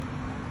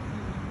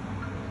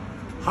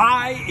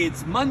Hi,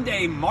 it's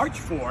Monday, March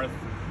 4th.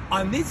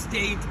 On this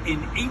date in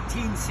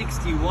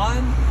 1861,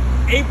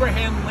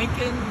 Abraham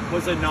Lincoln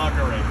was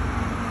inaugurated.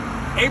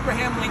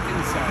 Abraham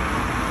Lincoln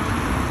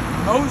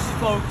said, "Most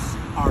folks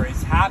are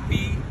as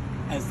happy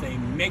as they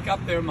make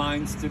up their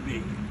minds to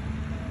be."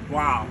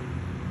 Wow.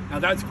 Now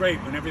that's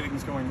great when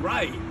everything's going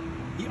right.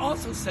 He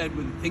also said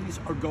when things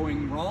are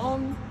going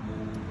wrong,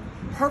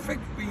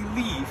 perfect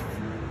relief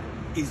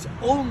is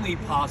only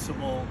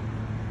possible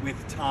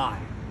with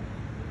time.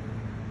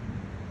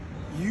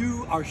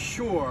 You are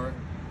sure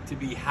to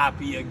be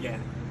happy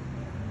again.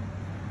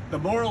 The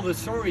moral of the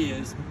story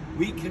is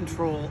we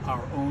control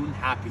our own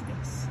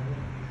happiness.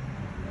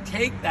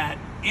 Take that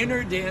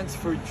inner dance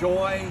for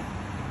joy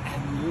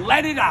and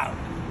let it out.